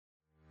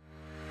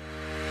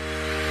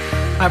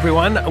Hi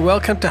everyone,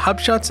 welcome to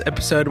HubShots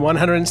episode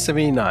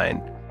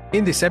 179.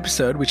 In this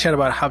episode, we chat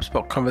about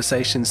HubSpot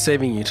conversations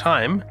saving you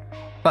time,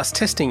 plus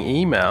testing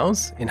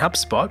emails in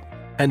HubSpot,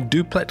 and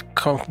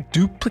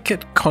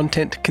duplicate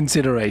content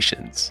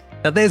considerations.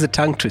 Now there's a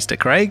tongue twister,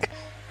 Craig.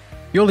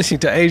 You're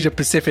listening to Asia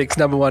Pacific's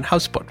 #1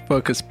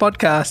 HubSpot-focused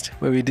podcast,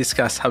 where we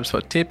discuss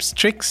HubSpot tips,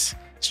 tricks,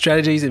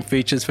 strategies, and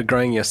features for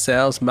growing your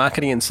sales,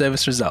 marketing, and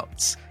service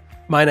results.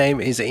 My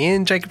name is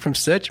Ian Jacob from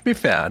Search and Be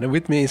Found, and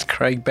with me is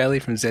Craig Bailey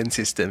from Zen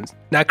Systems.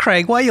 Now,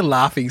 Craig, why are you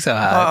laughing so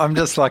hard? I'm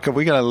just like, are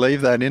we going to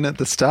leave that in at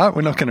the start?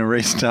 We're not going to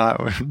restart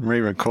and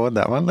re-record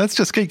that one. Let's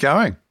just keep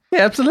going.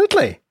 Yeah,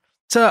 absolutely.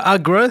 So our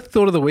growth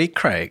thought of the week,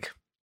 Craig,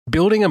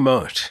 building a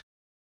moat.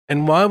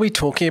 And why are we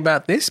talking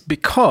about this?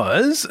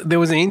 Because there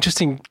was an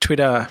interesting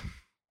Twitter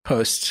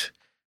post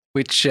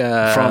which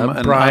from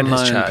an Brian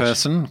unknown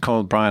person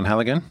called Brian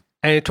Halligan.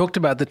 And he talked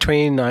about the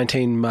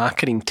 2019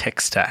 marketing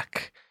tech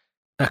stack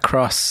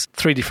across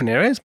 3 different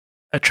areas: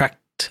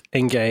 attract,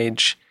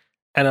 engage,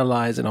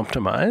 analyze, and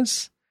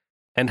optimize.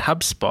 And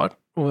HubSpot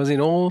was in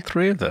all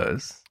 3 of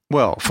those.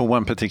 Well, for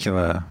one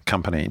particular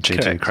company,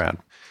 G2 Crowd.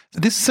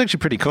 This is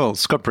actually pretty cool.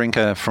 Scott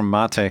Brinker from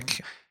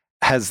Martech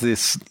has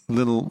this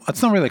little,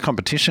 it's not really a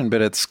competition,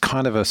 but it's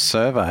kind of a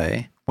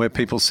survey where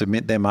people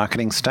submit their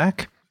marketing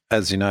stack.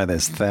 As you know,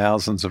 there's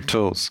thousands of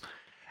tools.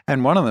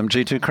 And one of them,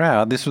 G2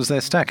 Crowd, this was their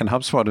stack, and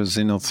HubSpot was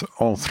in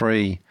all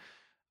 3,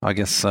 I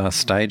guess,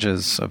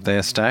 stages of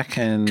their stack.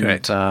 And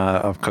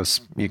of course,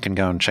 you can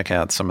go and check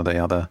out some of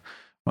the other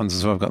ones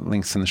as well. I've got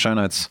links in the show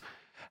notes.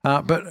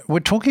 But we're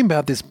talking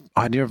about this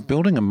idea of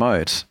building a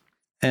moat.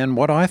 And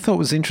what I thought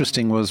was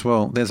interesting was,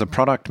 well, there's a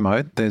product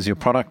moat. There's your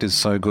product is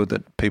so good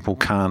that people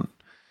can't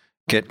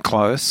get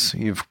close.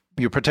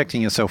 You're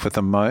protecting yourself with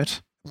a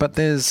moat. But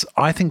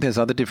I think there's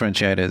other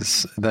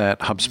differentiators that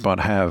HubSpot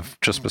have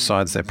just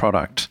besides their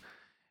product.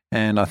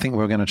 And I think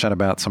we're going to chat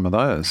about some of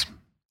those.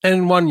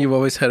 And one you've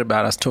always heard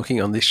about us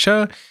talking on this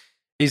show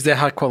is their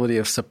high quality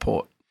of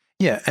support.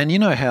 Yeah, and you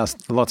know how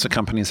lots of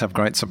companies have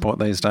great support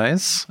these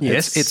days?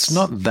 Yes. It's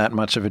not that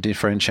much of a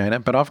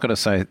differentiator, but I've got to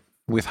say,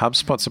 with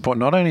HubSpot support,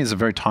 not only is it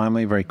very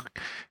timely, very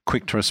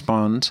quick to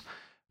respond,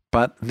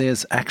 but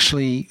there's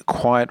actually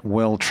quite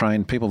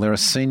well-trained people. There are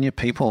senior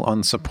people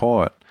on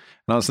support.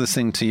 And I was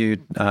listening to you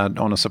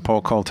on a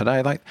support call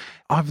today. Like,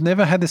 I've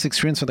never had this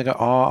experience where they go,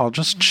 I'll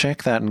just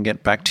check that and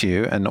get back to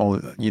you. And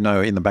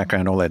in the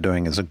background, all they're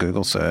doing is a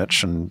Google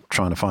search and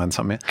trying to find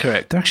something.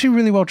 Correct. They're actually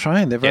really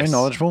well-trained. They're very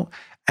knowledgeable.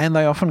 And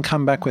they often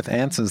come back with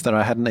answers that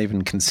I hadn't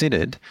even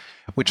considered,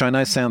 which I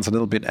know sounds a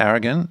little bit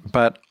arrogant,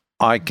 but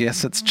I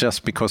guess it's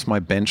just because my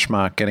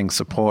benchmark getting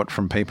support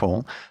from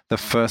people, the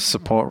first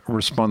support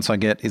response I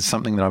get is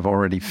something that I've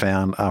already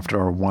found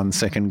after a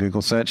 1-second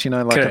Google search.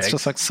 It's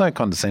just like so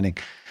condescending.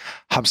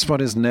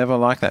 HubSpot is never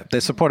like that.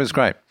 Their support is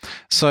great.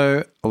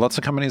 So lots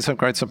of companies have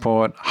great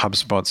support.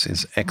 HubSpot's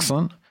is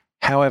excellent.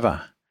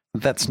 However,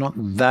 that's not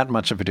that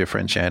much of a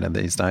differentiator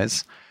these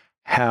days.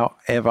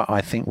 However, I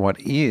think what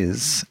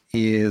is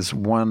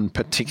one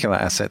particular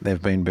asset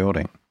they've been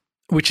building,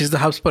 which is the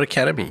HubSpot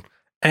Academy.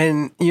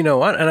 And you know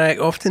what? And I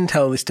often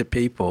tell this to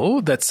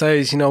people that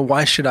says,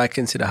 why should I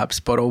consider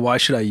HubSpot or why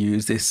should I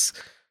use this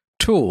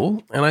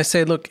tool? And I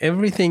say, look,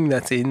 everything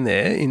that's in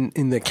there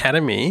in the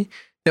Academy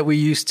that we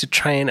use to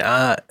train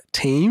our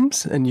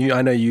teams, and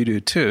I know you do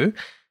too,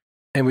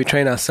 and we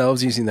train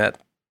ourselves using that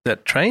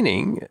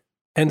training.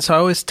 And so I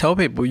always tell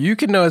people, you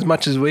can know as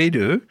much as we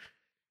do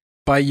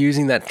by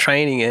using that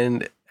training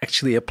and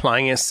actually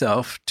applying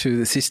yourself to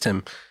the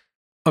system.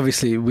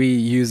 Obviously, we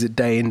use it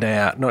day in, day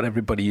out. Not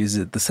everybody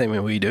uses it the same way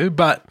we do,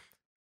 but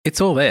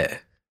it's all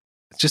there.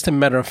 It's just a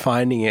matter of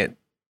finding it,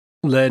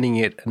 learning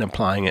it, and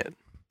applying it.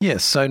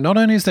 Yes. So not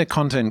only is their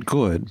content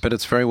good, but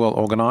it's very well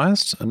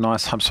organized. A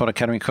nice HubSpot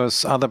Academy because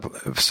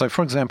so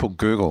for example,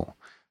 Google,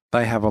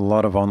 they have a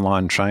lot of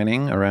online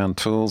training around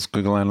tools,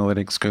 Google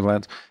Analytics, Google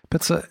Ads,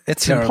 but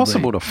it's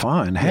impossible to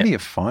find. How do you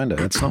find it?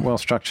 It's not well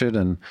structured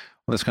and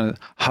all this kind of.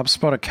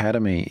 HubSpot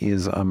Academy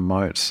is a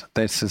moat.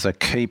 This is a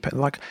key.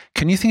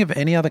 Can you think of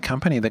any other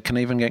company that can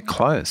even get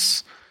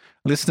close?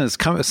 Listeners,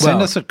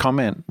 send us a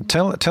comment.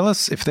 Tell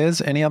us if there's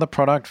any other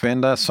product,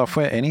 vendor,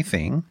 software,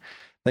 anything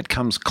that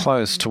comes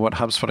close to what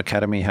HubSpot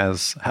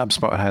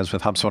has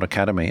with HubSpot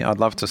Academy. I'd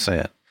love to see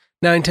it.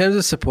 Now, in terms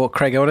of support,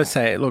 Craig, I want to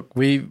say, look,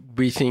 we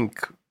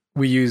think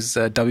we use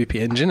WP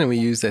Engine and we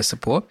use their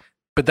support,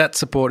 but that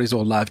support is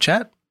all live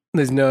chat.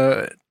 There's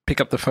no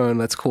pick up the phone,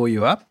 let's call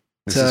you up.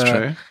 This is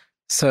true.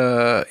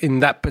 So in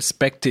that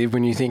perspective,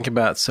 when you think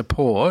about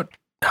support,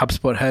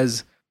 HubSpot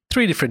has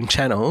 3 different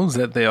channels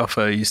that they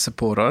offer you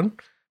support on.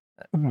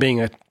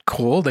 Being a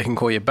call, they can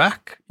call you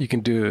back. You can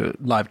do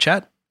live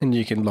chat and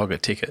you can log a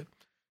ticket.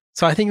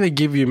 So I think they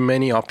give you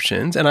many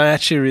options, and I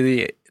actually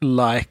really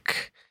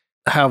like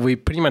how we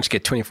pretty much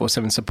get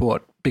 24/7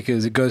 support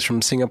because it goes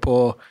from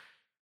Singapore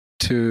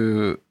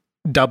to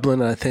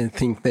Dublin, I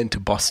think then to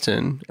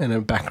Boston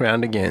and back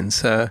around again.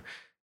 So,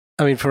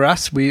 I mean, for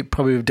us, we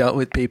probably have dealt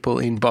with people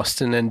in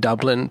Boston and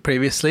Dublin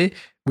previously.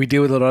 We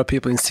deal with a lot of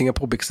people in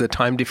Singapore because of the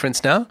time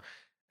difference now.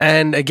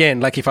 And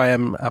again, like if I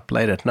am up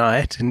late at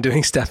night and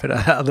doing stuff at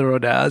other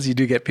odd hours, you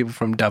do get people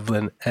from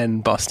Dublin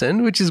and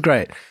Boston, which is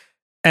great.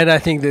 And I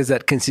think there's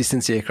that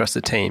consistency across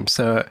the team.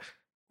 So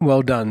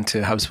well done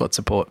to HubSpot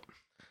support.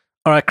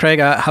 All right, Craig,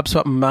 our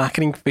HubSpot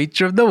marketing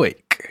feature of the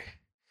week.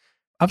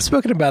 I've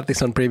spoken about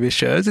this on previous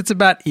shows. It's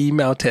about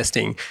email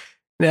testing.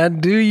 Now,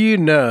 do you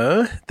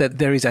know that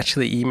there is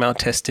actually email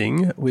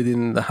testing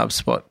within the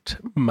HubSpot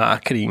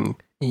marketing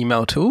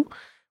email tool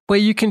where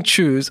you can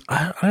choose,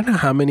 I don't know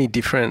how many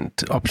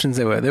different options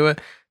there were. There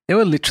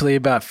were literally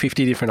about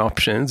 50 different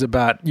options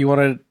about you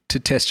wanted to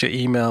test your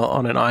email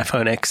on an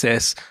iPhone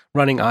XS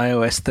running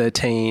iOS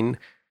 13,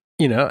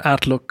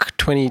 Outlook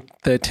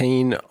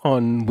 2013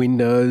 on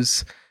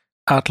Windows,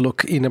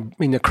 Outlook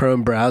in a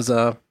Chrome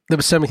browser. There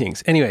were so many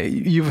things. Anyway,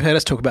 you've heard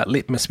us talk about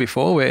Litmus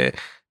before, where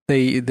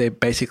they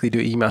basically do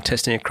email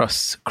testing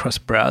across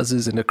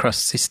browsers and across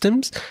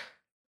systems.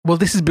 Well,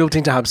 this is built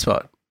into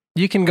HubSpot.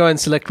 You can go and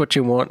select what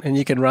you want, and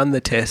you can run the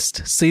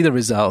test, see the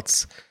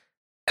results,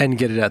 and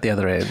get it out the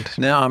other end.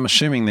 Now, I'm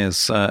assuming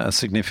there's a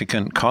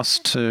significant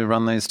cost to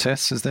run these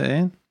tests, is there,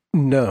 Ian?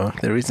 No,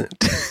 there isn't.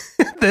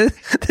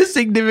 The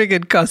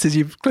significant cost is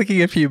you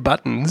clicking a few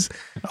buttons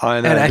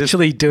and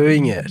actually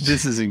doing it.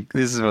 This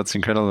is what's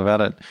incredible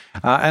about it.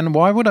 And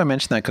why would I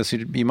mention that? Because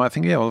you might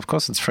think, yeah, well, of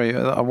course it's free.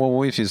 Well,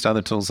 we've used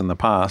other tools in the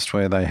past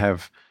where they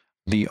have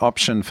the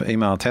option for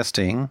email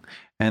testing,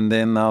 and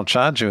then they'll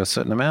charge you a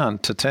certain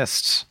amount to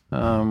test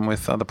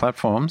with other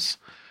platforms.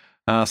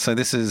 So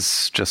this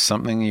is just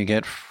something you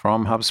get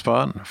from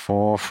HubSpot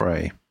for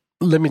free.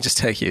 Let me just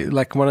take you,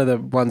 like one of the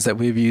ones that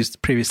we've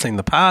used previously in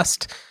the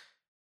past,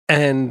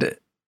 and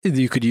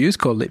you could use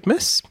called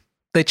Litmus.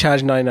 They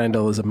charge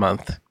 $99 a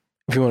month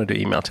if you want to do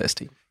email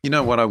testing. You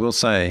know what I will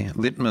say?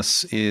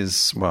 Litmus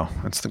is, well,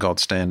 it's the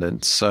gold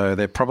standard. So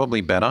they're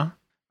probably better.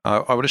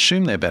 I would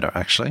assume they're better,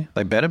 actually.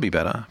 They better be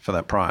better for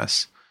that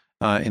price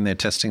in their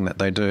testing that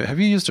they do. Have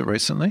you used it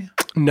recently?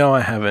 No, I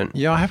haven't.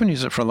 Yeah, I haven't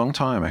used it for a long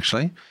time,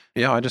 actually.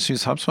 Yeah, I just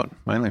use HubSpot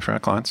mainly for our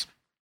clients.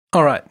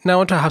 All right. Now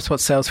on to HubSpot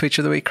sales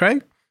feature of the week,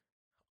 Craig.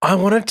 I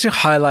wanted to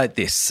highlight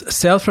this.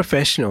 Sales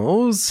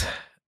professionals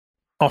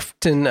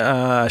often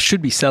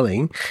should be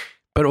selling,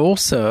 but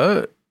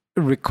also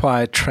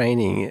require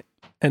training.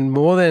 And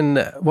more than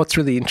what's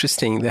really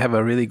interesting, they have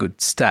a really good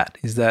stat,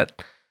 is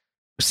that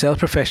sales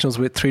professionals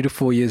with 3 to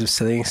 4 years of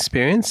selling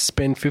experience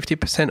spend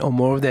 50% or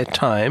more of their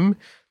time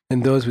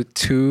than those with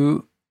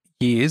 2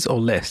 years or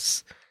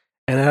less.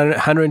 And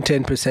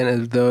 110%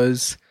 of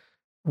those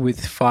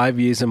with 5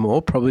 years or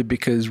more, probably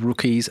because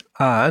rookies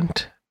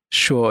aren't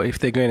sure if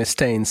they're going to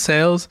stay in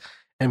sales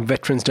and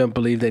veterans don't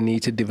believe they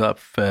need to develop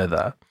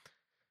further.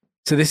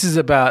 So this is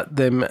about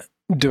them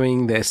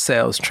doing their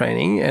sales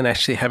training and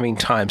actually having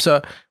time.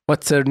 So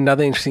what's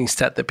another interesting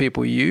stat that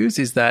people use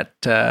is that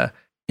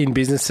in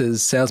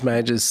businesses, sales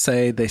managers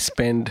say they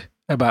spend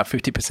about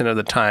 50% of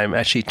the time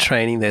actually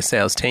training their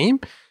sales team,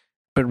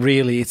 but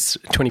really it's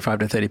 25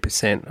 to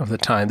 30% of the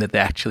time that they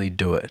actually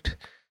do it.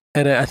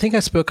 And I think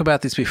I spoke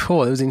about this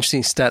before. There was an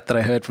interesting stat that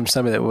I heard from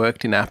somebody that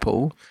worked in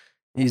Apple,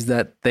 is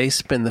that they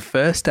spend the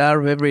first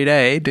hour of every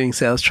day doing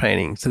sales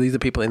training. So these are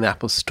people in the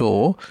Apple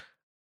store.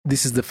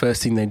 This is the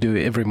first thing they do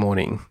every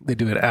morning. They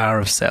do an hour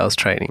of sales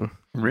training.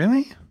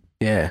 Really?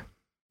 Yeah.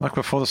 Like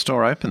before the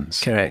store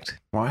opens? Correct.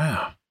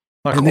 Wow.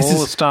 Like all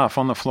the staff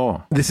on the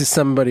floor? This is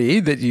somebody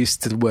that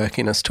used to work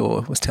in a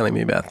store was telling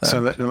me about that. So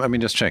let me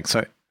just check.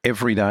 So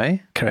every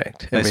day?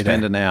 Correct. They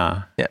spend an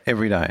hour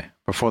every day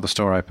before the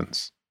store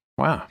opens.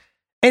 Wow.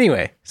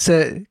 Anyway,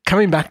 so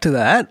coming back to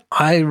that,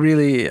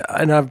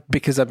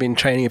 because I've been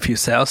training a few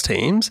sales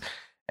teams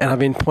and I've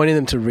been pointing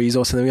them to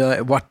resources and they're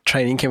like, what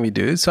training can we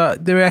do? So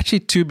there are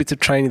actually 2 bits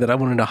of training that I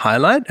wanted to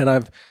highlight, and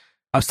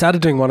I've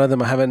started doing one of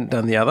them. I haven't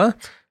done the other.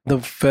 The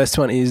first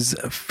one is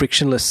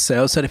frictionless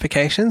sales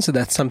certification. So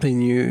that's something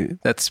new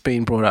that's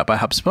been brought up by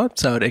HubSpot.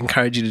 So I'd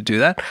encourage you to do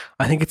that.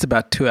 I think it's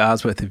about 2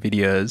 hours worth of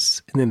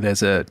videos, and then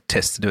there's a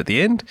test to do at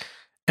the end.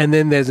 And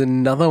then there's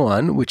another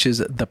one, which is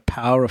the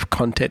power of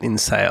content in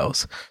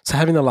sales. So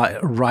having the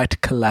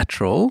right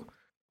collateral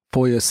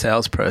for your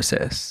sales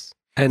process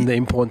and the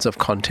importance of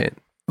content.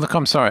 Look,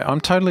 I'm sorry.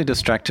 I'm totally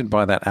distracted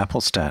by that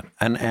Apple stat.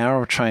 An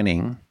hour of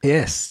training.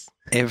 Yes.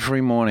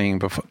 Every morning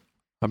before.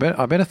 I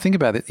better think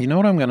about it. You know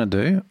what I'm going to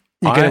do?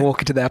 You're going to walk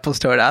into the Apple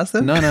store and ask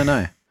them?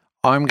 No.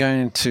 I'm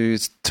going to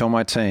tell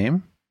my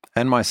team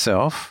and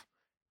myself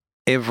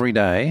every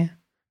day,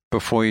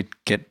 before you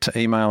get to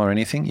email or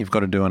anything, you've got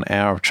to do an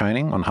hour of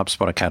training on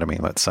HubSpot Academy,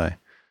 let's say.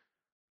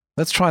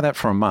 Let's try that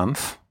for a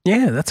month.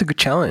 Yeah, that's a good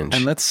challenge.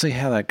 And let's see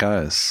how that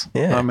goes.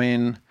 Yeah. I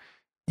mean,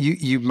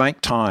 you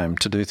make time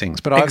to do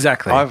things. But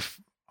exactly.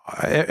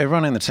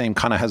 Everyone in the team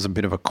kind of has a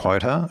bit of a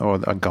quota or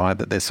a guide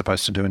that they're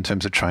supposed to do in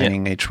terms of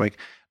training each week.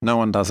 No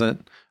one does it.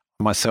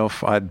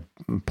 Myself, I'm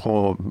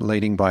poor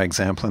leading by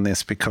example in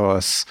this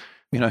because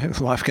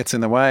life gets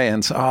in the way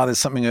and there's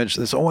something urgent.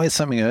 There's always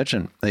something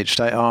urgent each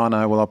day. Oh,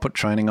 no, well, I'll put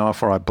training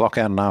off, or I block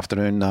out an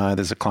afternoon. No,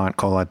 there's a client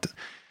call.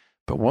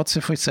 But what's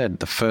if we said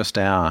the first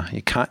hour,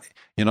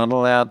 you're not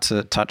allowed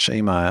to touch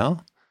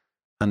email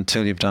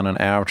until you've done an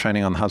hour of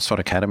training on the HubSpot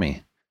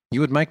Academy. you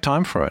would make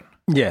time for it.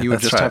 Yeah, you would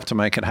that's just right. have to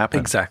make it happen.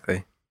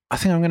 Exactly. I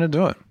think I'm going to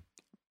do it.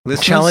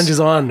 Listeners, Challenge is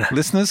on.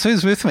 Listeners,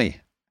 who's with me?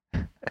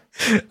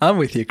 I'm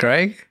with you,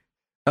 Craig.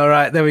 All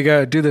right, there we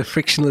go. Do the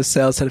frictionless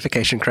sales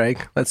certification,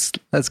 Craig. Let's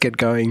get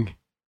going.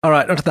 All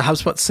right, onto the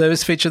HubSpot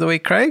service feature of the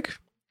week, Craig.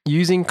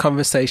 Using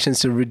conversations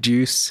to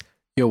reduce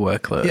your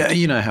workload. Yeah,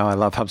 you know how I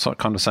love HubSpot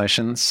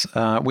conversations.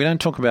 We don't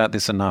talk about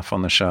this enough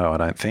on the show, I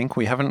don't think.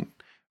 We haven't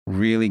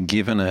really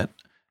given it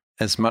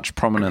as much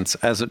prominence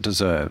as it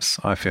deserves,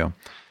 I feel.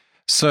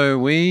 So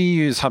we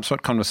use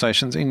HubSpot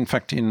conversations, in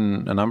fact,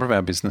 in a number of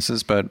our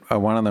businesses, but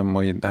one of them,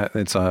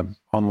 it's an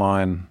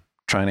online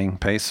training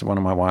piece, one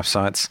of my wife's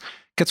sites,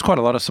 gets quite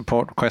a lot of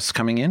support requests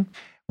coming in.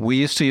 We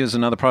used to use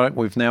another product.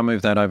 We've now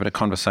moved that over to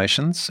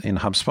conversations in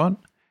HubSpot.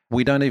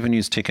 We don't even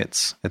use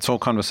tickets. It's all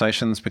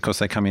conversations because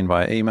they come in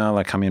by email.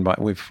 They come in by,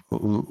 we've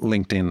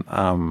linked in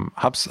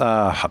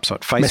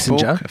HubSpot,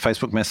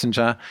 Facebook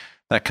Messenger.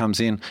 That comes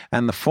in.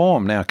 And the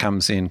form now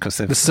comes in because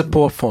the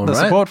support form, the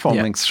right? support form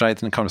links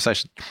straight into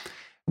conversation.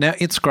 Now,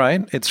 it's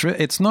great.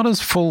 It's not as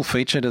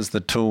full-featured as the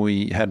tool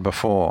we had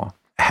before.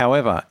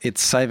 However,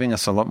 it's saving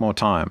us a lot more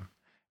time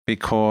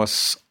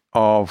because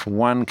of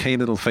one key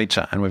little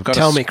feature. And we've got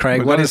Tell me,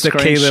 Craig, what is the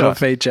key little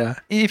feature?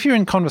 If you're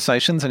in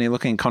conversations and you're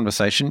looking at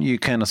conversation, you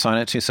can assign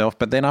it to yourself.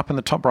 But then up in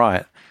the top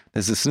right,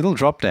 there's this little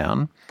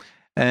drop-down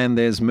and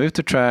there's move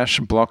to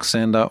trash, block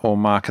sender, or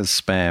mark as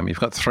spam. You've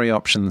got 3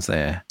 options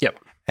there. Yep.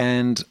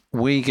 And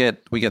we get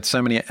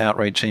so many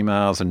outreach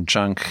emails and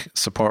junk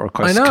support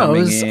requests I know.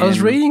 coming in. I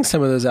was reading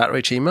some of those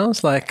outreach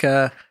emails like,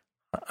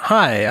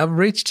 hi, I've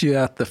reached you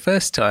out the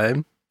first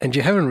time and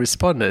you haven't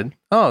responded.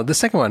 Oh, the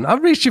second one,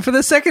 I've reached you for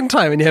the second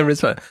time and you haven't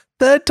responded.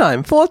 Third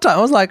time, fourth time.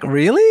 I was like,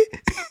 really?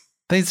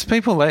 These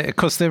people, of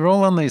course, they're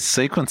all on these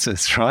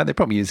sequences, right? They're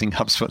probably using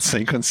HubSpot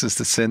sequences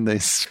to send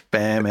these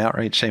spam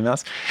outreach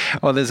emails.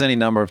 Or there's any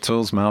number of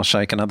tools,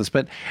 Mailshake and others.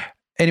 But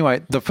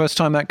anyway, the first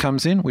time that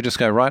comes in, we just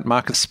go, right,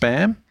 mark as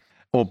spam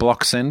or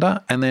block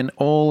sender, and then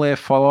all their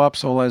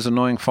follow-ups, all those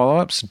annoying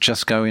follow-ups,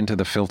 just go into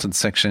the filtered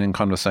section in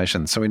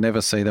conversations. So we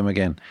never see them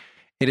again.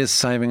 It is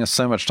saving us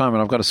so much time.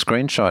 And I've got a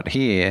screenshot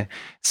here.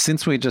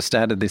 Since we just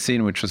added this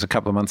in, which was a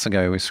couple of months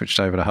ago, we switched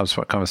over to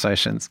HubSpot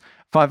Conversations.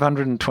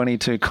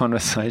 522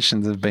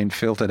 conversations have been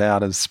filtered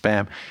out as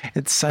spam.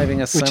 It's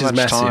saving us so much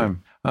massive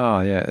time. Oh,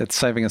 yeah. It's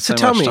saving us so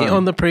much time. time. So tell me,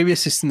 on the previous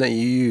system that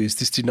you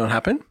used, this did not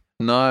happen?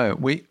 No.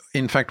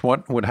 In fact,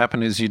 what would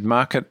happen is you'd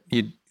mark it,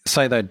 you'd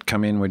say they'd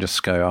come in, we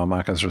just go, oh,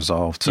 mark as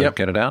resolved to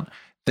get it out.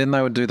 Then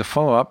they would do the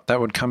follow-up. That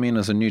would come in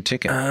as a new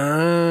ticket.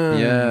 Oh.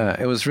 Yeah,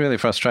 it was really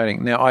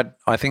frustrating. Now,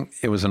 I think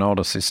it was an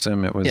older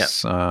system. It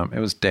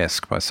was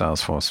Desk by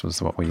Salesforce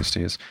was what we used to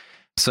use.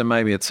 So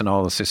maybe it's an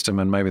older system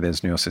and maybe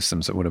there's newer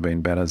systems that would have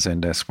been better.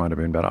 Zendesk might have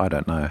been better. I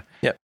don't know.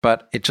 Yep.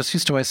 But it just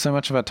used to waste so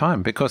much of our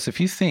time because if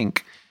you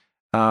think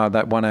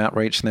that one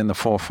outreach and then the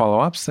 4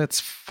 follow-ups, that's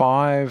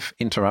 5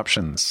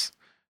 interruptions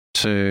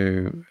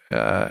to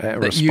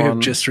respond. That you have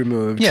just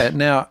removed. Yeah.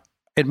 Now,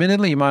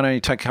 admittedly, you might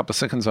only take a couple of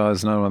seconds. Oh,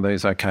 there's none of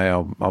these. Okay,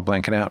 I'll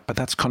blank it out. But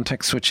that's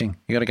context switching.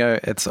 You got to go.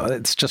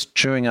 It's just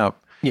chewing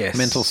up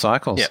mental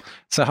cycles. Yep.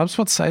 So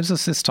HubSpot saves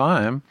us this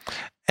time.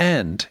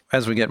 And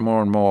as we get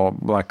more and more,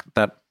 like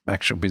that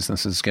actual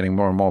business is getting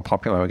more and more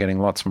popular, we're getting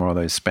lots more of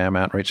those spam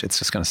outreach. It's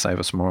just going to save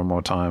us more and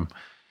more time.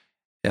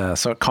 Yeah.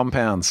 So it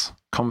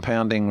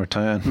compounding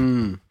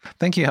return.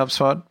 Thank you,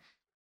 HubSpot.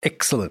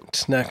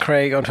 Excellent. Now,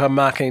 Craig, onto our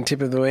marketing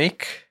tip of the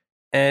week.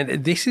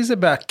 And this is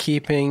about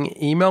keeping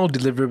email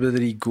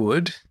deliverability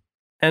good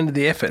and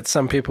the effort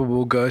some people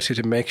will go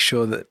to make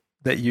sure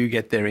that you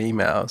get their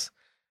emails.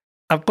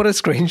 I've put a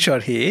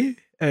screenshot here,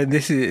 and I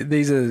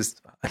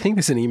think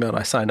this is an email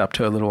I signed up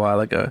to a little while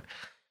ago.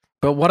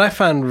 But what I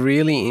found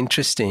really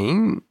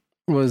interesting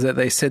was that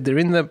they said they're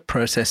in the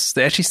process.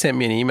 They actually sent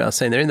me an email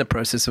saying they're in the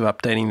process of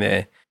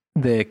updating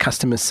their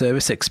customer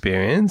service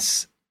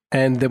experience,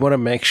 and they want to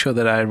make sure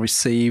that I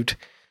received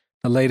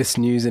the latest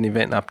news and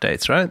event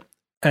updates, right?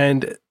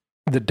 And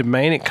the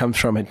domain it comes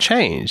from had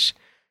changed.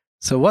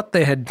 So what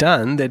they had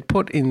done, they'd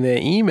put in their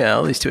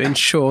email is to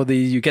ensure that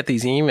you get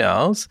these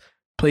emails.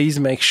 Please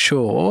make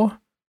sure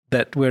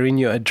that we're in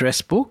your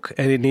address book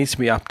and it needs to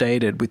be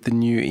updated with the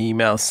new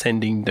email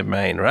sending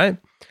domain, right?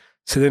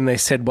 So then they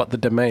said what the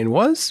domain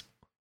was.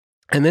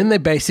 And then they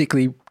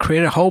basically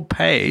create a whole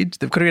page.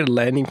 They've created a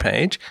landing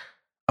page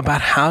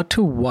about how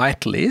to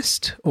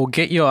whitelist or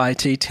get your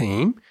IT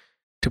team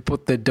to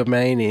put the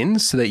domain in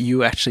so that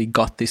you actually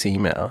got this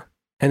email.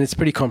 And it's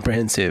pretty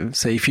comprehensive.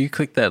 So if you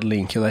click that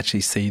link, you'll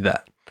actually see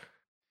that.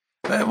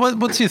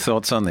 What's your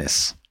thoughts on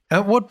this?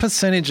 What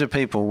percentage of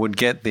people would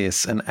get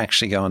this and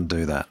actually go and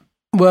do that?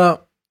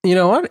 Well, you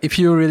know what? If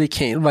you're really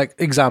keen, like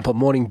example,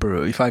 Morning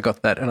Brew, if I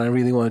got that and I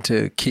really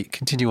wanted to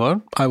continue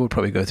on, I would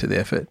probably go through the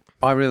effort.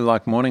 I really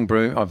like Morning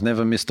Brew. I've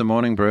never missed a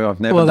Morning Brew. I've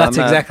never done that's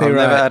that. Exactly I've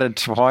right. never added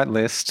to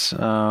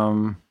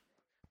whitelist.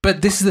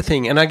 But this is the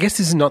thing, and I guess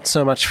this is not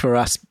so much for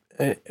us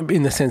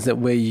in the sense that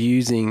we're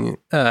using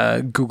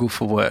Google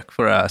for work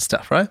for our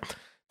stuff, right?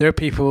 There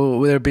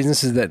are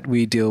businesses that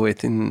we deal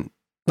with in,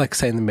 like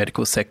say in the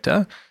medical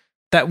sector,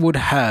 that would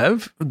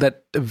have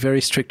that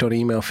very strict on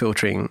email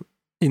filtering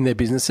in their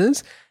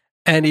businesses,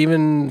 and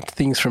even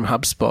things from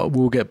HubSpot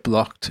will get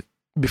blocked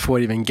before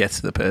it even gets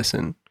to the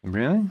person.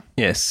 Really?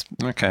 Yes.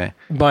 Okay.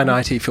 By an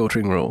IT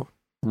filtering rule.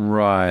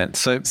 Right.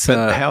 So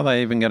but how are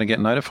they even going to get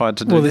notified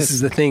to do this? Well, this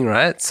is the thing,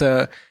 right?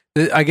 So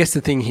I guess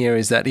the thing here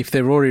is that if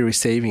they're already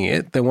receiving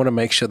it, they want to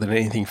make sure that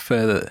anything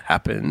further that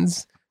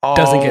happens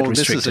doesn't get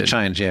restricted. This is a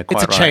change, yeah, quite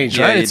right. It's a change,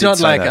 right? Yeah, it's not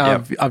like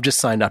I've just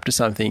signed up to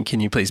something. Can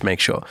you please make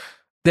sure?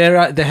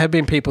 There have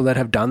been people that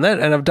have done that,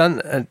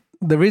 and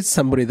there is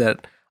somebody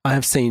that I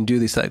have seen do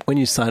this. Like when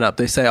you sign up,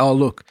 they say, "Oh,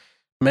 look,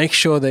 make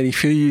sure that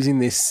if you're using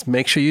this,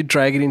 make sure you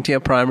drag it into your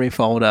primary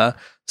folder,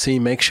 so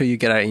you make sure you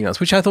get our emails,"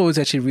 which I thought was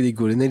actually really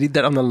good. And they did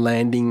that on the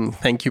landing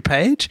thank you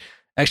page,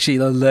 actually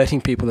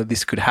alerting people that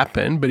this could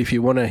happen. But if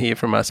you want to hear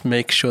from us,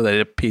 make sure that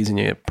it appears in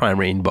your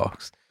primary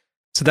inbox.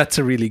 So that's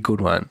a really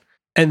good one.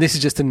 And this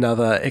is just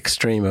another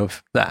extreme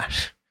of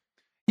that.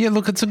 Yeah,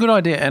 look, it's a good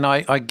idea. And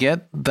I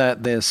get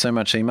that there's so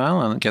much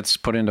email and it gets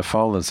put into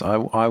folders.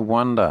 I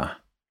wonder,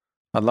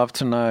 I'd love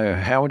to know,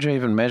 how would you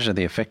even measure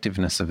the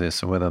effectiveness of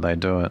this or whether they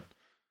do it?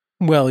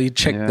 Well, you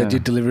check that your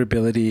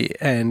deliverability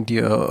and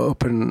your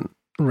open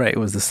rate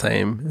was the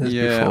same as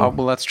before.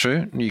 Well, that's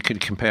true. You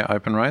could compare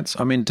open rates.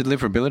 I mean,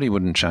 deliverability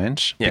wouldn't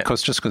change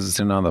because just because it's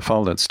in another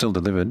folder, it's still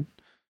delivered.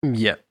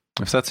 Yeah.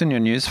 If that's in your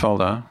news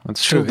folder,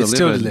 it's still delivered. It's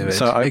still delivered.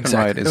 So open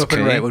rate is open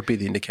key. Rate would be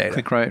the indicator.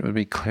 Click rate would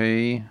be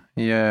key.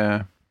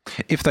 Yeah.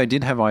 If they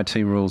did have IT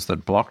rules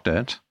that blocked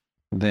it,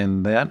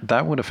 then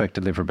that would affect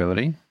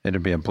deliverability. It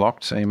would be a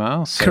blocked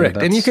email. So correct.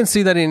 And you can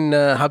see that in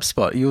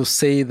HubSpot. You'll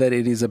see that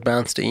it is a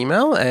bounced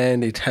email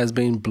and it has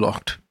been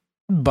blocked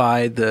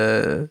by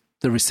the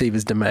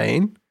receiver's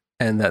domain,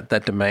 and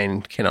that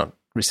domain cannot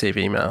receive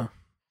email.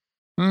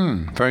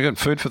 Very good.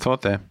 Food for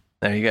thought there.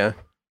 There you go.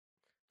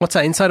 What's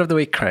our insight of the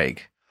week,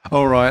 Craig?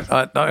 All right.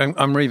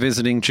 I'm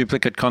revisiting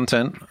duplicate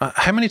content.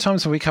 How many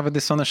times have we covered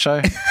this on the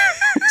show?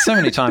 So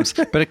many times.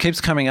 But it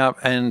keeps coming up.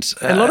 And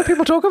a lot of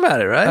people talk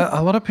about it, right?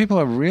 A lot of people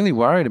are really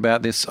worried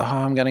about this. Oh,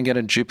 I'm going to get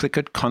a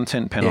duplicate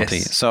content penalty.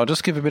 Yes. So I'll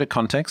just give a bit of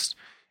context.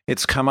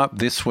 It's come up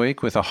this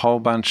week with a whole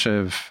bunch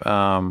of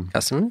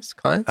customers,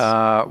 clients?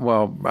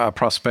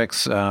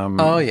 Prospects.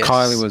 Yes.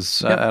 Kylie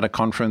was at a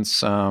conference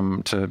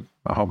to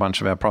a whole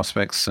bunch of our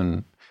prospects,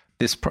 and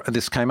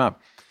this came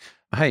up.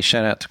 Hey,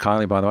 shout out to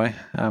Kylie, by the way.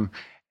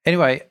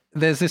 Anyway,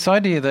 there's this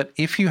idea that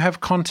if you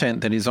have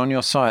content that is on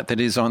your site that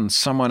is on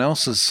someone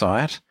else's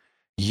site,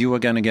 you are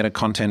going to get a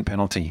content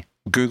penalty.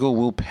 Google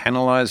will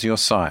penalize your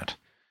site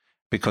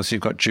because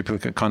you've got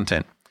duplicate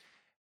content.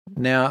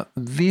 Now,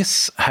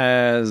 this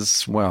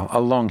has, a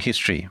long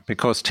history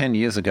because 10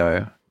 years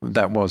ago,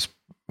 that was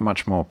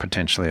much more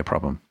potentially a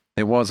problem.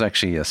 There was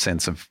actually a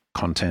sense of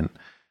content,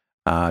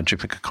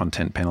 duplicate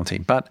content penalty,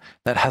 but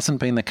that hasn't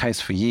been the case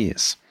for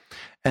years.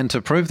 And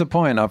to prove the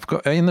point, I've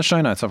got in the show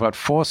notes, I've got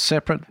 4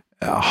 separate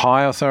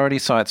high authority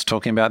sites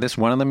talking about this.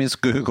 One of them is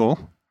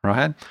Google,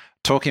 right?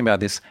 Talking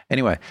about this.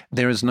 Anyway,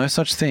 there is no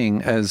such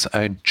thing as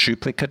a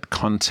duplicate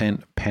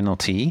content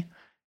penalty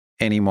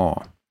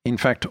anymore. In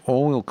fact,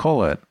 all we'll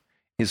call it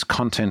is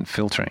content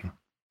filtering.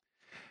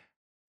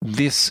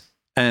 This,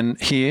 and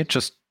here,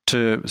 just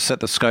to set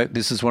the scope,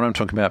 this is what I'm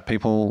talking about.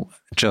 People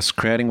just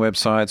creating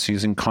websites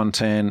using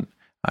content.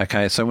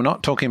 Okay, so we're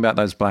not talking about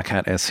those black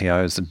hat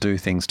SEOs that do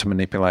things to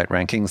manipulate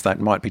rankings.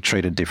 That might be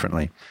treated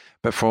differently.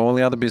 But for all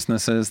the other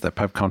businesses that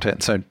have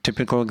content, so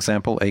typical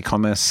example,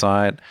 e-commerce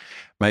site,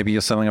 maybe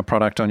you're selling a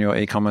product on your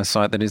e-commerce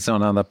site that is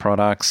on other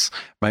products.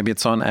 Maybe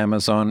it's on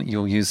Amazon.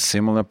 You'll use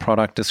similar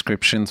product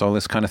descriptions, all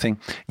this kind of thing.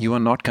 You are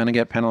not going to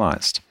get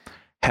penalized.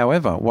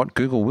 However, what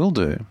Google will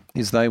do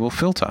is they will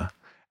filter,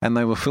 and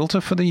they will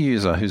filter for the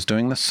user who's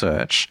doing the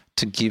search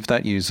to give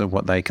that user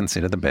what they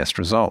consider the best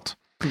result.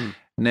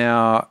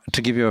 Now,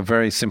 to give you a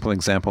very simple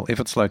example, if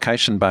it's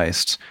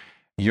location-based,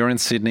 you're in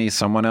Sydney,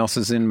 someone else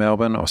is in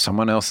Melbourne, or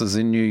someone else is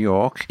in New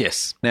York.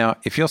 Yes. Now,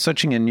 if you're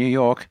searching in New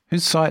York,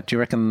 whose site do you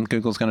reckon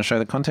Google's going to show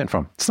the content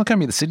from? It's not going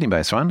to be the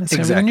Sydney-based one. It's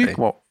going to be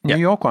the New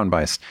York one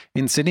based.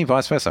 In Sydney,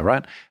 vice versa,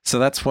 right? So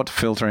that's what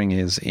filtering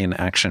is in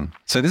action.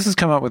 So this has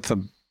come up with,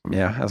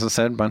 as I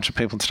said, a bunch of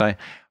people today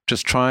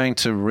just trying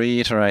to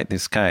reiterate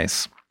this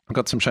case. I've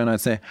got some show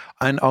notes there.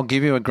 And I'll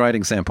give you a great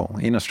example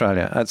in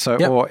Australia,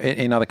 or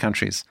in other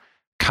countries.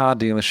 Car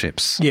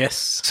dealerships.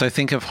 Yes. So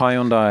think of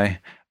Hyundai,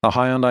 the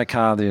Hyundai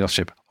car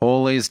dealership.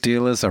 All these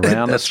dealers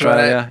around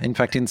Australia. Right. In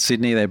fact, in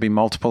Sydney, there'd be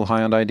multiple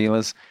Hyundai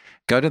dealers.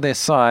 Go to their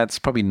sites,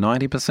 probably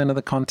 90% of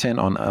the content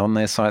on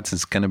their sites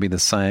is going to be the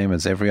same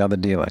as every other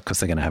dealer because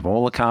they're going to have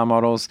all the car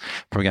models,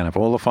 probably going to have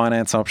all the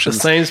finance options.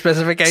 The same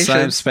specifications.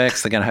 Same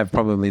specs. They're going to have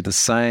probably the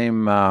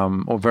same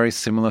or very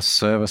similar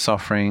service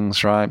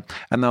offerings, right?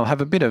 And they'll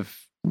have a bit of,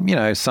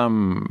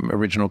 some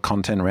original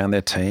content around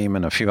their team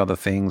and a few other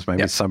things,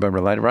 maybe suburb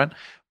related, right?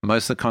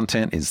 Most of the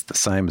content is the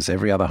same as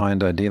every other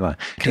Hyundai dealer.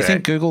 Do you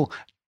think Google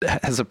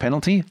has a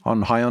penalty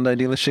on Hyundai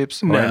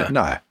dealerships?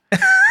 No.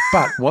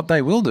 But what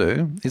they will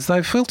do is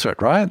they filter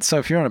it, right? So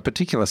if you're in a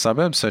particular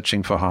suburb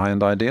searching for a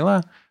Hyundai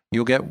dealer,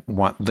 you'll get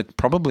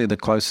probably the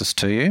closest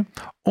to you.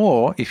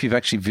 Or if you've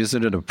actually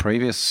visited a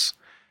previous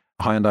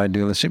Hyundai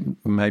dealership,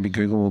 maybe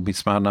Google will be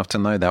smart enough to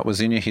know that was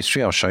in your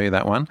history. I'll show you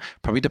that one.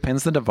 Probably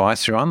depends the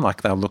device you're on.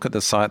 Like they'll look at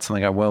the sites and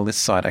they go, well, this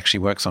site actually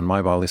works on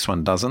mobile. This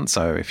one doesn't.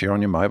 So if you're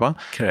on your mobile.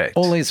 Correct.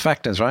 All these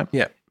factors, right?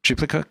 Yeah.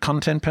 Duplicate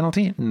content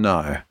penalty?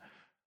 No.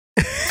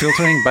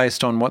 Filtering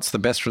based on what's the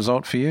best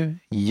result for you?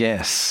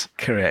 Yes.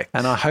 Correct.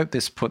 And I hope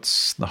this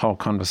puts the whole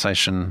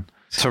conversation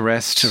to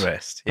rest.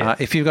 Yeah.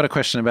 If you've got a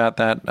question about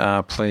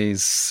that,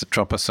 please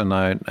drop us a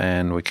note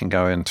and we can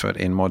go into it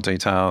in more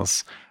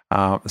details.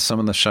 Some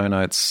of the show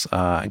notes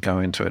go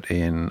into it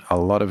in a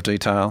lot of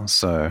detail,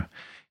 so you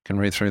can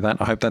read through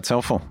that. I hope that's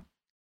helpful.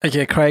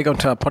 Okay, Craig, on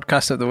to our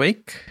podcast of the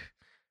week.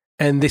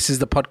 And this is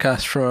the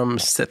podcast from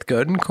Seth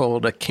Godin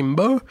called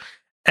Akimbo.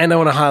 And I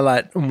want to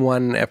highlight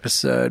one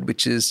episode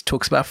which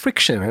talks about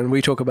friction, and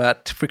we talk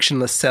about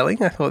frictionless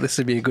selling. I thought this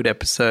would be a good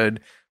episode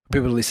for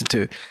people to listen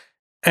to.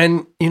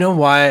 And you know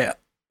why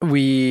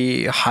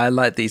we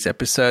highlight these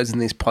episodes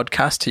and these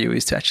podcasts to you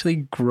is to actually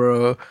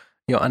grow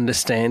your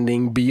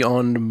understanding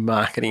beyond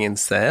marketing and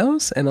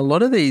sales. And a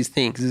lot of these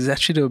things is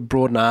actually to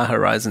broaden our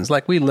horizons.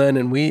 Like we learn,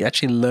 and we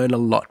actually learn a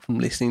lot from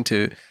listening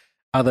to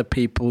other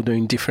people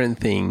doing different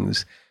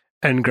things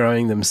and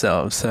growing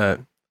themselves.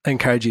 So I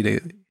encourage you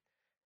to,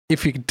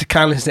 if you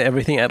can't listen to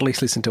everything, at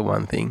least listen to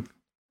one thing.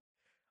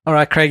 All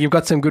right, Craig, you've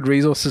got some good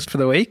resources for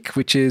the week,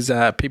 which is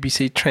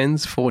PPC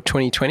Trends for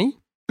 2020.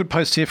 Good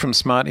post here from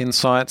Smart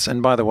Insights.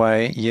 And by the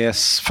way,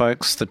 yes,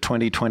 folks, the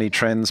 2020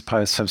 Trends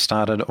posts have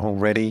started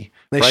already.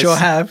 They sure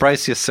have.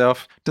 Brace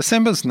yourself.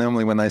 December's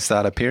normally when they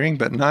start appearing,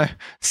 but no.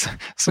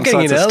 Some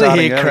getting in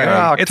early here, Craig.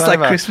 Oh, it's like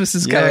Christmas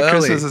is coming. Yeah,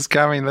 Christmas is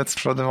coming. That's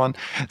for the one.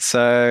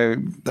 So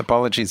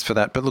apologies for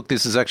that. But look,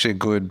 this is actually a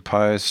good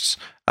post.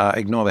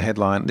 Ignore the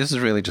headline. This is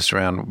really just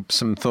around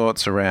some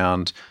thoughts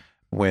around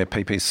where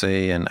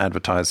PPC and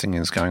advertising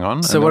is going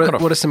on. So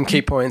what are some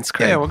key points,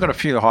 Craig? Yeah, we've got a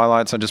few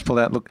highlights I just pulled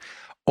out. Look,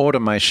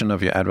 automation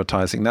of your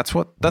advertising. That's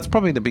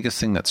probably the biggest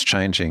thing that's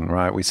changing,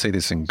 right? We see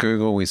this in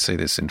Google, we see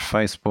this in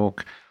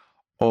Facebook,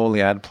 all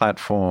the ad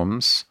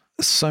platforms.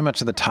 So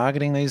much of the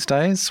targeting these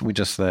days, we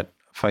just let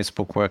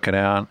Facebook work it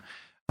out.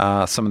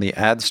 Some of the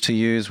ads to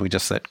use, we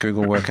just let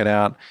Google work it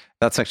out.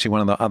 That's actually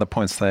one of the other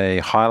points they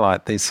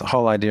highlight, this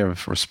whole idea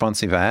of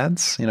responsive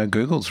ads.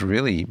 Google's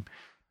really,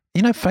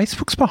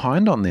 Facebook's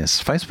behind on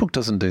this. Facebook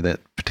doesn't do that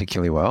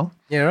particularly well.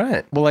 Yeah,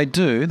 right. Well, they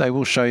do. They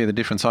will show you the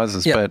different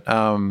sizes, but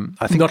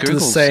I think not to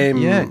the same.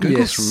 Yeah,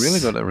 Google's really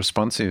got a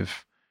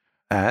responsive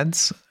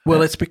ads.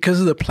 Well, it's because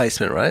of the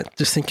placement, right?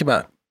 Just think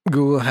about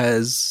Google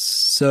has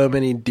so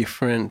many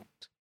different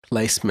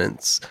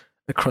placements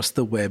across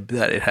the web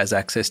that it has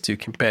access to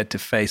compared to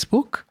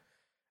Facebook.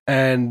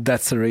 And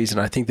that's the reason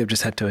I think they've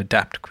just had to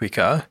adapt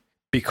quicker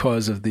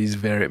because of these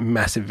very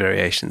massive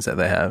variations that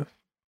they have.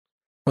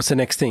 What's the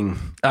next thing?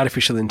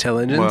 Artificial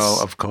intelligence.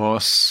 Well, of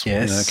course.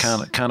 Yes.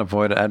 Can't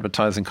avoid an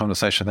advertising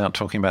conversation without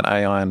talking about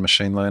AI and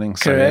machine learning.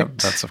 So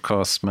correct. That's, of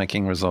course,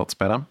 making results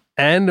better.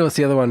 And what's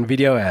the other one?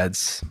 Video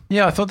ads.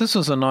 Yeah, I thought this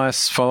was a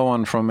nice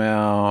follow-on from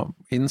our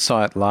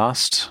Insight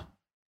last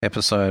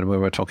episode where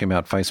we're talking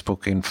about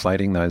Facebook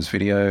inflating those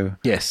video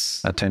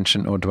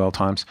attention or dwell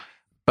times.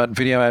 But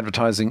video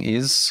advertising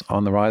is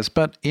on the rise,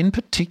 but in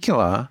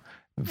particular,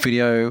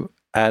 video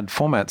ad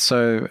formats.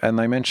 So, and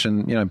they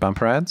mentioned,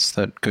 bumper ads,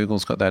 that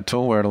Google's got that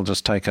tool where it'll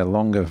just take a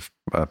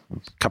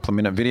couple of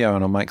minute video and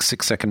it'll make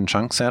 6-second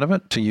chunks out of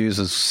it to use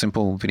as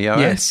simple video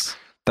ads.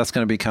 That's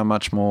going to become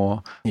much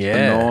more the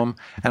norm.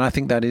 And I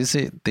think that is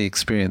the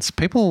experience.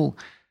 People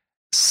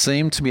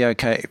seem to be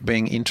okay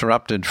being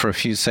interrupted for a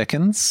few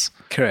seconds.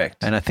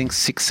 Correct. And I think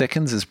 6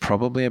 seconds is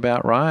probably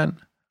about right.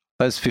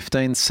 Those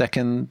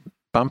 15-second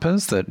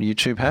bumpers that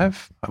YouTube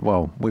have.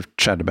 Well, we've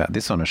chatted about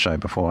this on a show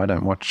before. I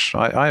don't watch.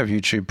 I have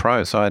YouTube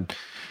Pro, so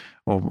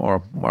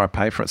or I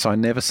pay for it, so I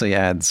never see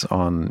ads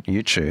on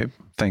YouTube.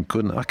 Thank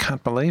goodness. I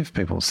can't believe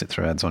people sit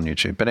through ads on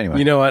YouTube. But anyway,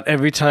 you know what?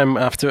 Every time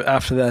after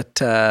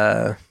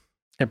that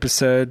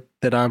episode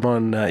that I'm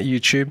on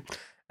YouTube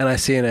and I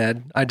see an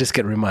ad, I just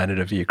get reminded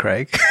of you,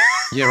 Craig.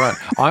 Yeah, right.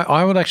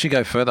 I would actually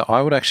go further.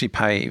 I would actually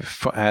pay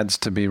for ads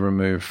to be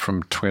removed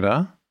from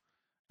Twitter.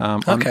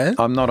 Okay.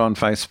 I'm not on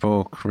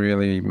Facebook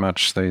really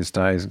much these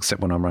days,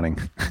 except when I'm running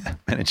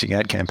managing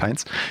ad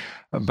campaigns.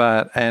 And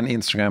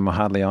Instagram are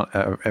hardly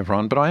ever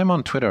on. But I am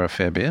on Twitter a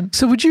fair bit.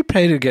 So would you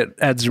pay to get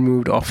ads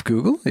removed off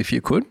Google if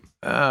you could?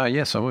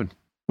 Yes, I would.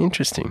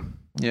 Interesting.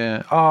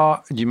 Yeah. Oh,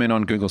 you mean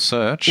on Google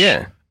Search?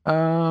 Yeah.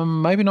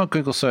 Maybe not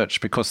Google Search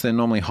because they're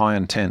normally high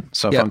intent.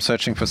 So if I'm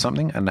searching for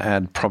something, an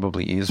ad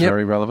probably is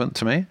very relevant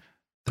to me.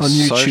 On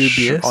YouTube,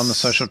 yes. On the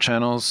social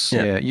channels.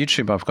 Yeah.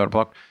 YouTube I've got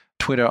blocked.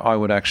 Twitter, I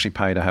would actually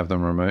pay to have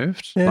them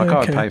removed. Yeah, I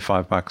would pay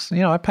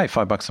 $5. I pay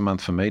 $5 a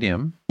month for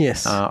Medium.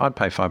 Yes. I'd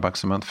pay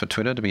 $5 a month for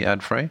Twitter to be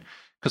ad-free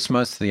because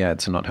most of the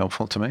ads are not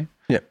helpful to me.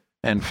 Yeah.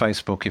 And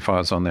Facebook, if I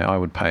was on there, I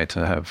would pay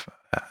to have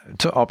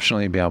to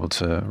optionally be able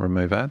to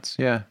remove ads.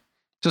 Yeah.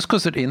 Just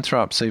because it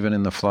interrupts even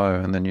in the flow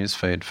and the news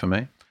feed for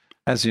me.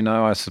 As you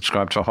know, I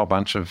subscribe to a whole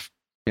bunch of,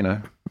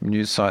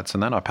 news sites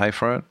and that. I pay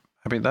for it.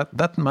 I mean,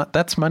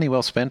 that's money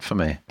well spent for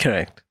me.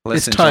 Correct.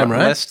 It's time,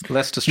 right?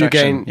 Less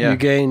distraction. You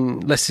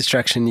gain less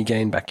distraction, you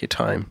gain back your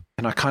time.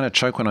 And I kind of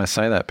choke when I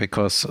say that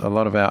because a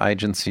lot of our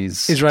agency's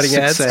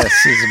success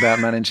is about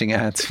managing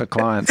ads for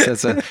clients.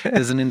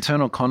 There's an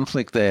internal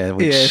conflict there,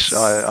 which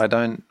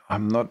I'm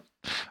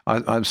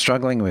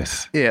struggling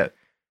with. Yeah.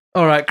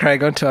 All right,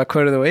 Craig, on to our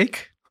quote of the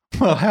week.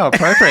 Well, how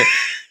appropriate.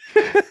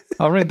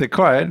 I'll read the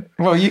quote.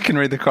 Well, you can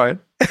read the quote.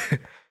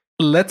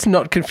 Let's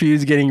not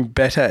confuse getting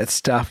better at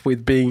stuff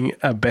with being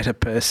a better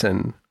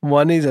person.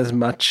 One is as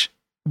much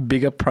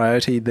bigger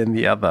priority than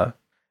the other.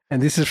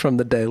 And this is from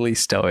the Daily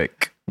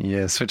Stoic.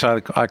 Yes, which I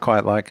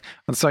quite like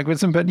on Stoic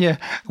wisdom. But yeah,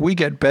 we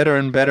get better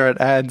and better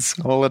at ads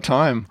all the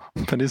time.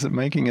 But is it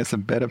making us a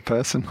better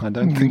person? I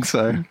don't think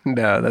so.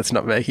 No, that's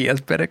not making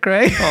us better,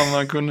 Craig. Oh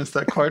my goodness,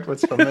 that quote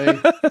was for me.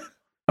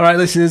 All right,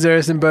 listeners, there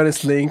are some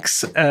bonus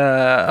links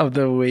of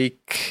the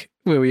week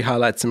where we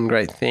highlight some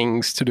great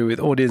things to do with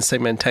audience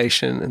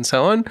segmentation and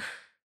so on.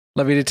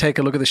 Love you to take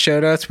a look at the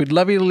show notes. We'd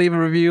love you to leave a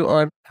review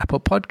on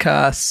Apple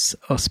Podcasts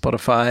or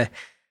Spotify.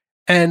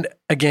 And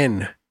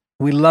again,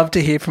 we love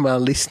to hear from our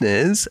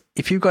listeners.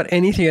 If you've got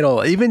anything at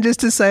all, even just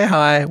to say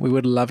hi, we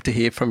would love to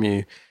hear from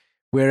you.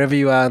 Wherever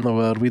you are in the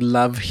world, we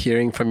love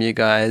hearing from you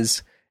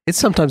guys. It's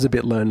sometimes a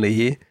bit lonely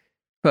here,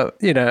 but,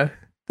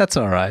 that's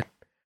all right.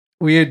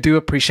 We do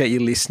appreciate you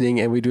listening,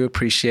 and we do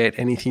appreciate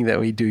anything that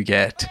we do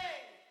get.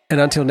 And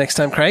until next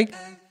time, Craig.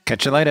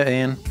 Catch you later,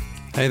 Ian.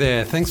 Hey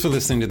there, thanks for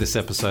listening to this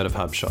episode of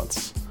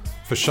HubShots.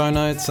 For show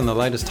notes and the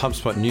latest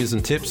HubSpot news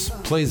and tips,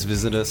 please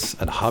visit us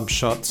at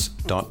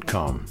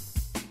hubshots.com.